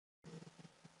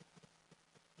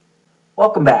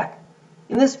Welcome back.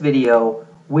 In this video,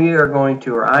 I'm going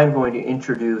to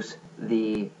introduce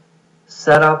the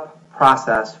setup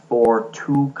process for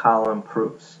two-column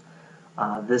proofs.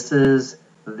 This is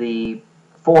the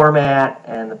format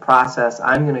and the process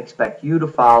I'm going to expect you to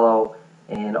follow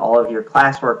in all of your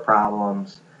classwork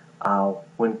problems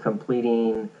when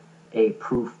completing a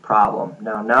proof problem.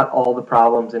 Now, not all the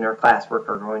problems in our classwork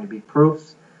are going to be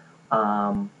proofs.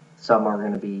 Some are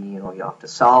going to be, you have to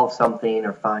solve something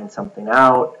or find something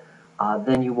out.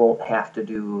 Then you won't have to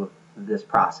do this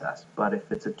process. But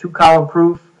if it's a two-column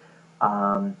proof,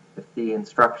 if the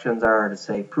instructions are to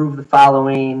say prove the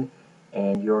following,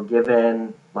 and you're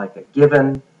given like a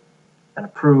given, and a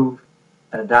proof,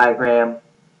 and a diagram,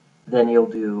 then you'll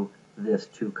do this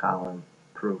two-column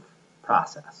proof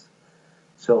process.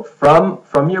 So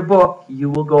from your book,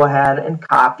 you will go ahead and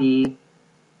copy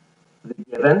the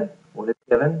given, what is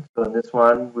given. So in this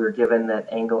one, we're given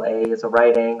that angle A is a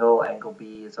right angle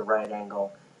B is a right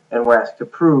angle, and we're asked to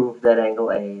prove that angle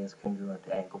A is congruent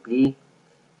to angle B,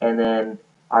 and then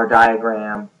our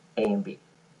diagram A and B.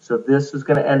 So this is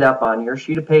going to end up on your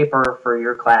sheet of paper for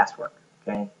your classwork.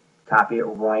 Okay, copy it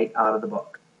right out of the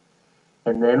book.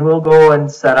 And then we'll go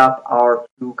and set up our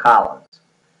two columns.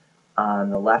 On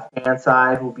the left-hand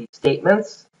side will be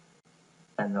statements,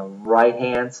 and the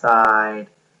right-hand side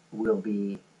will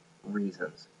be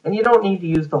reasons. And you don't need to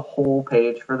use the whole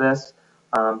page for this.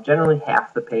 Generally,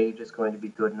 half the page is going to be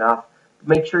good enough.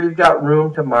 Make sure you've got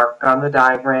room to mark on the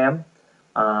diagram,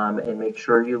 and make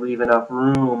sure you leave enough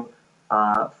room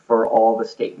for all the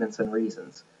statements and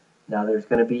reasons. Now, there's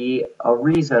going to be a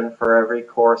reason for every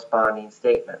corresponding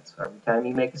statement. So every time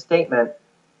you make a statement,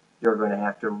 you're going to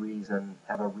have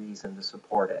a reason to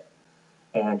support it.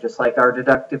 And just like our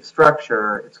deductive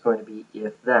structure, it's going to be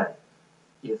if-then.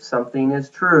 If something is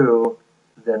true,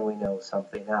 then we know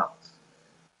something else.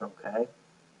 Okay?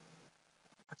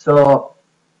 So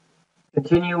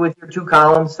continue with your two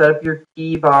columns. Set up your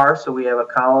key bar. So we have a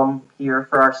column here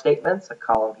for our statements, a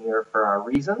column here for our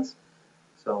reasons.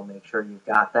 So make sure you've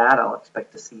got that. I'll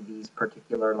expect to see these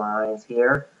particular lines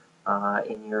here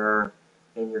in your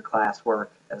classwork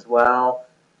as well.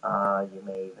 You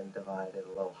may even divide it a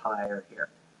little higher here.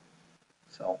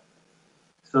 So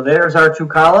there's our two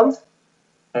columns.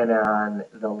 And on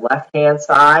the left-hand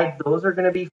side, those are going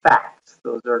to be facts.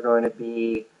 Those are going to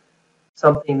be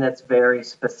something that's very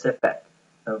specific.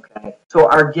 Okay, so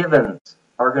our givens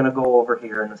are going to go over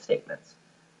here in the statements.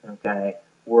 Okay,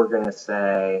 we're going to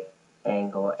say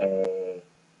angle A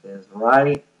is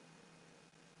right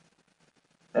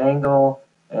angle,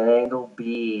 and angle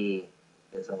B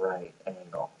is a right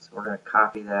angle. So we're going to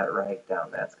copy that right down.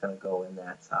 That's going to go in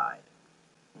that side.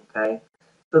 Okay.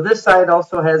 So this side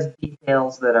also has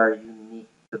details that are unique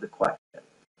to the question.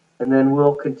 And then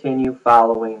we'll continue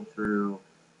following through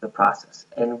the process.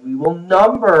 And we will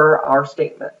number our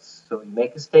statements. So we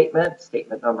make a statement.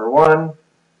 Statement number 1,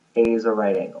 A is a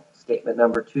right angle. Statement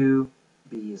number 2,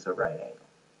 B is a right angle.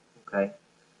 Okay.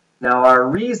 Now our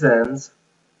reasons,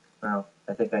 well,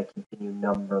 I think I continue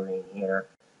numbering here.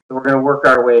 So we're going to work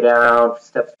our way down,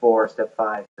 step 4, step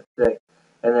 5, step 6.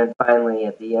 And then finally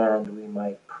at the end we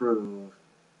might prove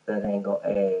that angle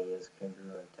A is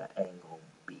congruent to angle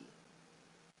B.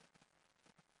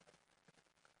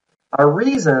 Our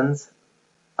reasons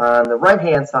on the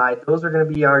right-hand side, those are going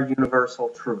to be our universal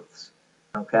truths.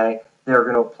 Okay? They're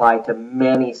going to apply to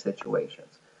many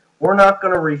situations. We're not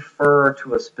going to refer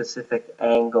to a specific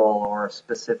angle or a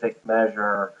specific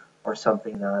measure or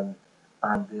something on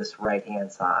this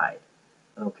right-hand side.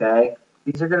 Okay?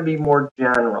 These are going to be more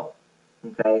general.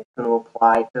 Okay, it's going to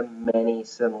apply to many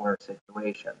similar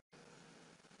situations.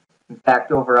 In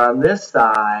fact, over on this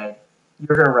side,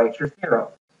 you're going to write your theorem.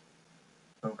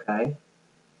 Okay?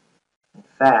 In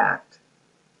fact,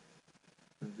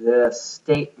 this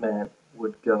statement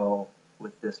would go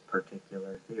with this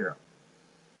particular theorem.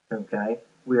 Okay?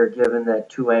 We are given that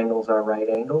two angles are right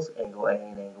angles, angle A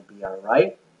and angle B are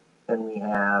right, and we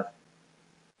have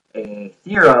a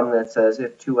theorem that says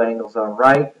if two angles are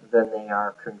right, then they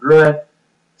are congruent.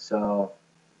 So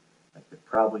I could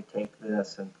probably take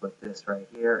this and put this right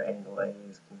here. Angle A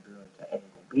is congruent to angle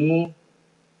B.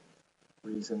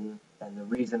 The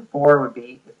reason for would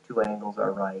be if two angles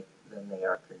are right, then they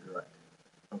are congruent.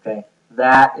 Okay,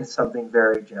 that is something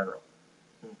very general.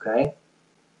 Okay,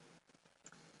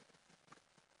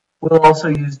 we'll also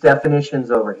use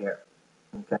definitions over here.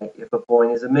 Okay, if a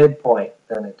point is a midpoint,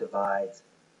 then it divides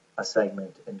a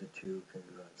segment into two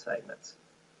congruent segments.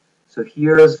 So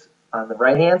here's on the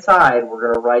right-hand side, we're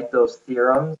going to write those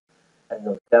theorems and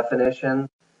those definitions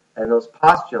and those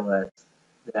postulates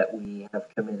that we have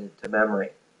committed to memory.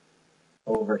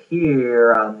 Over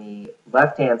here on the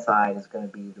left-hand side is going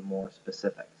to be the more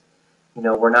specifics. You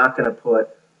know, we're not going to put,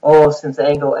 oh, since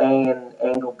angle A and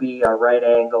angle B are right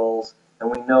angles, and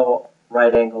we know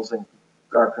right angles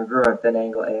are congruent, then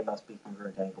angle A must be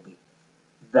congruent to angle B.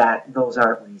 Those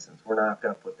aren't reasons. We're not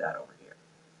going to put that over here.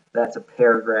 That's a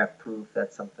paragraph proof.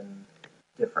 That's something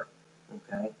different.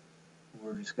 Okay?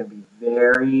 We're just going to be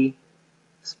very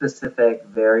specific,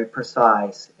 very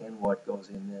precise in what goes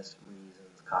in this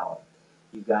reasons column.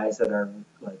 You guys that are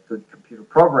like good computer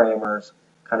programmers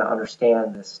kind of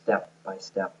understand this step by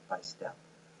step by step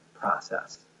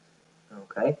process.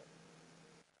 Okay?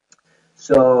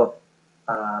 So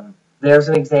there's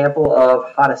an example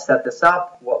of how to set this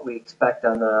up, what we expect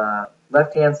on the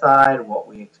left-hand side, what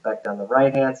we expect on the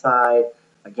right-hand side.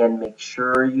 Again, make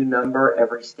sure you number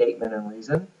every statement and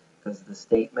reason, because the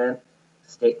statement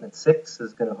 6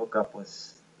 is going to hook up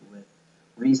with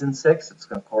reason 6. It's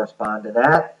going to correspond to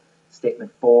that.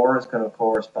 Statement 4 is going to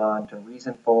correspond to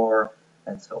reason 4,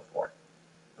 and so forth.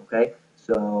 Okay,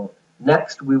 so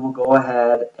next we will go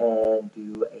ahead and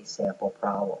do a sample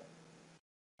problem.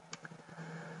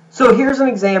 So here's an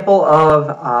example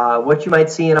of what you might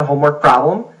see in a homework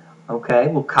problem. Okay,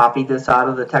 we'll copy this out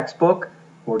of the textbook.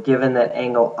 We're given that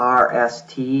angle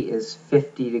RST is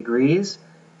 50 degrees.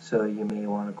 So you may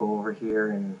want to go over here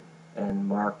and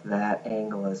mark that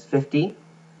angle as 50.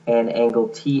 And angle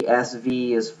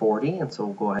TSV is 40, and so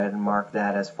we'll go ahead and mark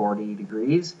that as 40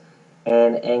 degrees.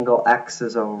 And angle X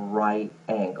is a right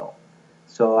angle.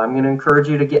 So I'm going to encourage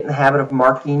you to get in the habit of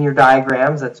marking your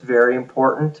diagrams. That's very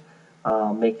important.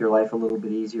 Make your life a little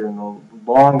bit easier in the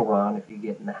long run if you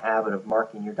get in the habit of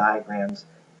marking your diagrams.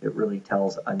 It really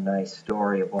tells a nice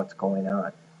story of what's going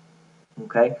on.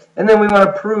 Okay, and then we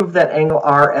want to prove that angle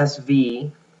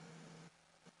RSV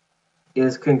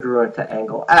is congruent to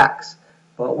angle X.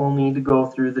 But we'll need to go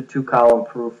through the two-column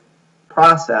proof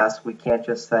process. We can't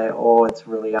just say, oh, it's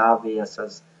really obvious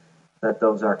that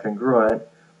those are congruent.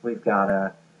 We've got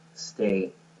to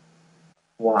state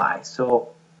why.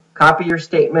 So copy your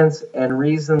statements and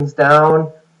reasons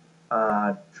down.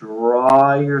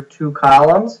 Draw your two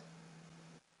columns.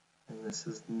 And this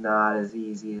is not as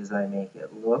easy as I make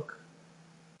it look.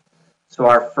 So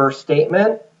our first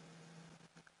statement,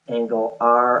 angle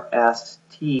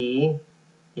RST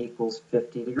equals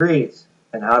 50 degrees.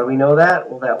 And how do we know that?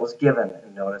 Well, that was given.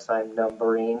 And notice I'm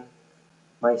numbering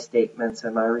my statements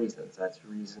and my reasons. That's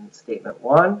reason statement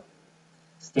 1.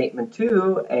 Statement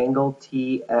 2, angle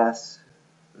TSV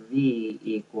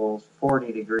equals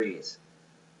 40 degrees.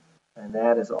 And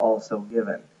that is also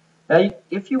given. Now,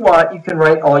 if you want, you can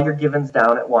write all your givens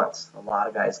down at once. A lot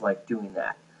of guys like doing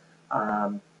that.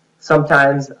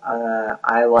 Sometimes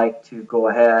I like to go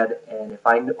ahead, and if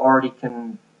I already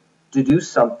can deduce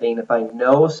something, if I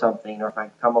know something, or if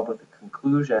I come up with a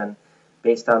conclusion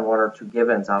based on one or two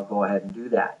givens, I'll go ahead and do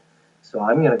that. So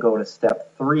I'm going to go to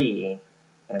step 3,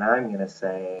 and I'm going to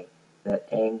say that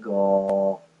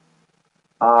angle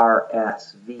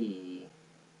RSV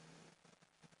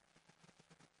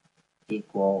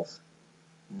equals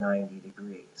 90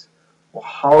 degrees. Well,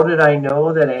 how did I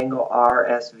know that angle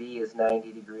RSV is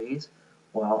 90 degrees?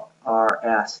 Well,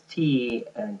 RST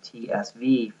and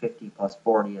TSV, 50 plus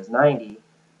 40 is 90.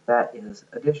 That is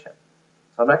addition.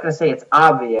 So I'm not going to say it's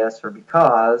obvious or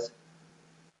because,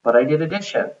 but I did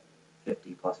addition.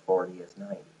 50 plus 40 is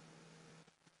 90.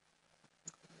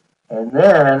 And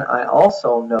then I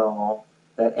also know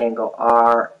that angle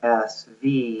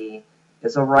RSV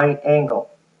is a right angle.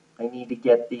 I need to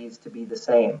get these to be the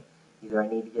same. Either I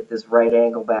need to get this right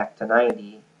angle back to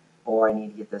 90, or I need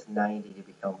to get this 90 to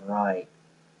become right.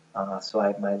 So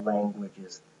my language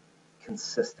is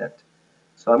consistent.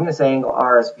 So I'm going to say angle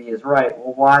RSV is right.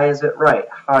 Well, why is it right?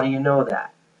 How do you know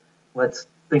that? Let's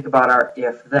think about our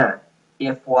if then.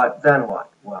 If what, then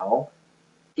what? Well,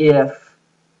 if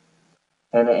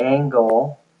an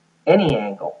angle, any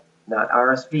angle, not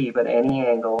RSV, but any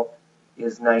angle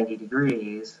is 90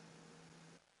 degrees,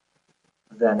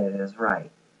 then it is right.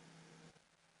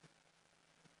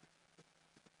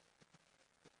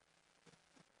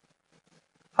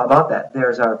 How about that?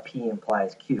 There's our P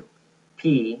implies Q.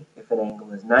 P, if an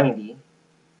angle is 90,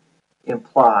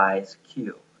 implies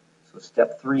Q. So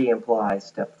step 3 implies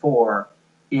step 4,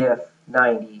 if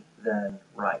 90, then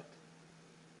right.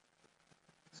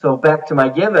 So back to my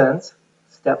givens,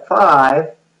 step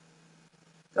 5,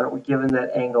 aren't we given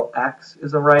that angle X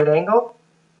is a right angle?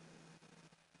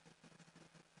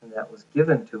 And that was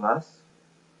given to us.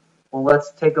 Well, let's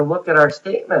take a look at our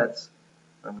statements.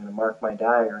 I'm going to mark my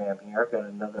diagram here. I've got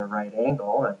another right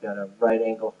angle. I've got a right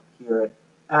angle here at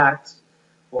X.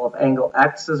 Well, if angle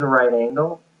X is a right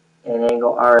angle and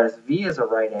angle RSV is a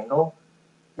right angle,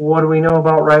 What do we know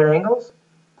about right angles?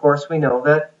 Of course, we know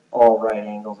that all right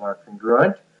angles are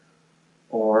congruent,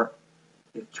 or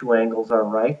if two angles are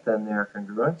right, then they're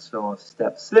congruent. So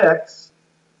step 6,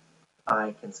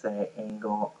 I can say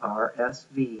angle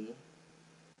RSV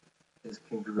is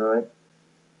congruent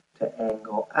to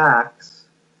angle X,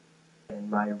 and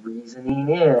my reasoning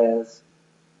is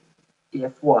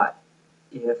if what?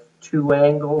 If two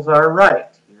angles are right,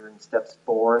 here in steps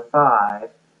 4 and 5,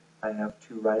 I have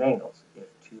two right angles. If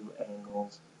two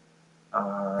angles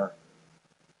are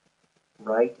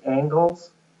right angles,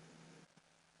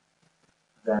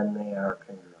 then they are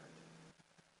congruent.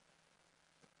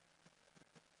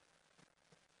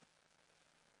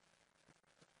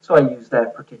 So I use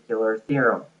that particular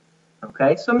theorem.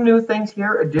 Okay, some new things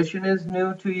here. Addition is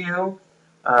new to you.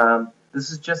 This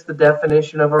is just the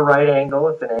definition of a right angle.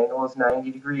 If an angle is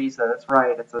 90 degrees, then it's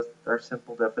right. It's our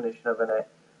simple definition of a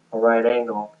right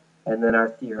angle. And then our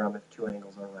theorem, if two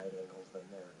angles are right angles, then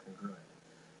they're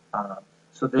congruent.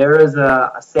 So there is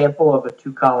a sample of a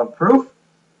two-column proof.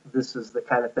 This is the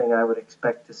kind of thing I would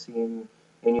expect to see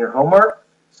in your homework.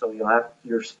 So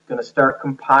you're going to start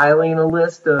compiling a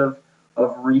list of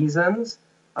reasons.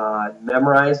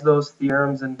 Memorize those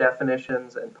theorems and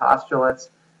definitions and postulates,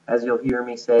 as you'll hear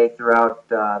me say throughout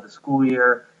the school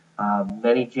year.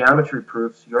 Many geometry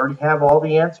proofs, you already have all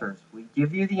the answers. We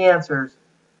give you the answers.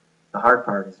 The hard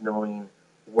part is knowing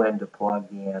when to plug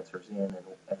the answers in and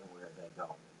where they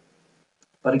go.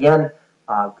 But again,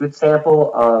 a good sample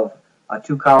of a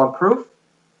two-column proof,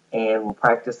 and we'll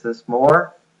practice this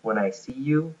more when I see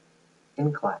you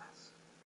in class.